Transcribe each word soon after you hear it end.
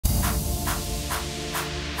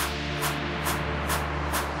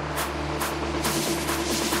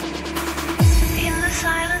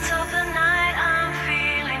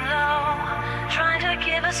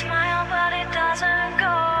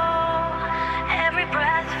every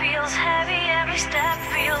breath feels heavy, every step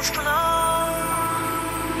feels slow.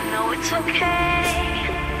 No, it's okay,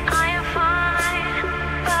 I am fine,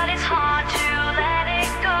 but it's hard to let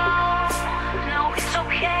it go. No, it's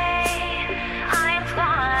okay, I am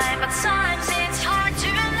fine, but sometimes it's hard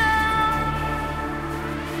to know.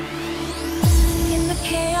 In the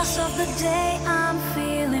chaos of the day, I'm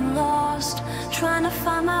feeling lost, trying to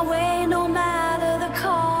find my way no matter the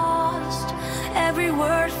cost. Every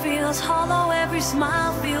word feels hollow, every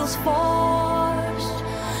smile feels forced.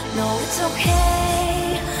 No, it's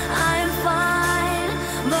okay, I'm fine,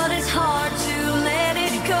 but it's hard to let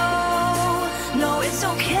it go. No, it's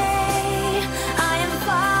okay, I am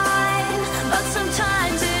fine, but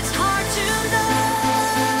sometimes it's hard to know.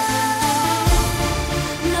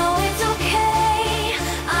 No, it's okay,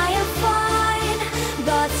 I am fine,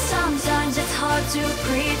 but sometimes it's hard to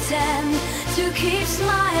pretend to keep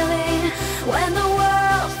smiling when the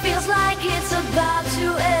world feels like it's about to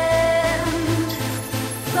end.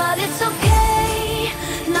 But it's okay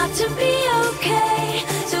not to be okay,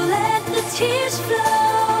 to let the tears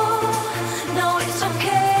flow. No, it's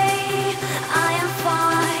okay, I am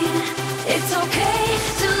fine. It's okay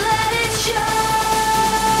to let it show.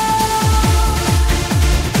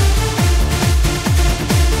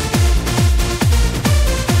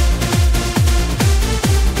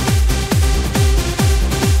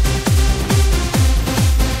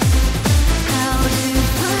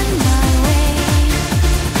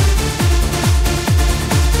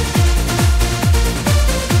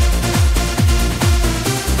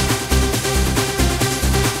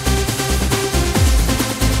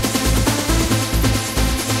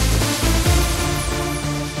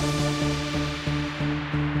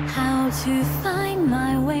 To find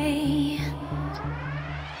my way.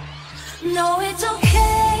 No, it's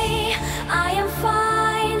okay, I am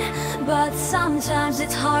fine, but sometimes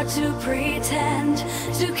it's hard to pretend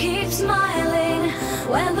to keep smiling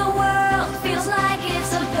when the world feels like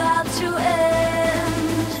it's about to end.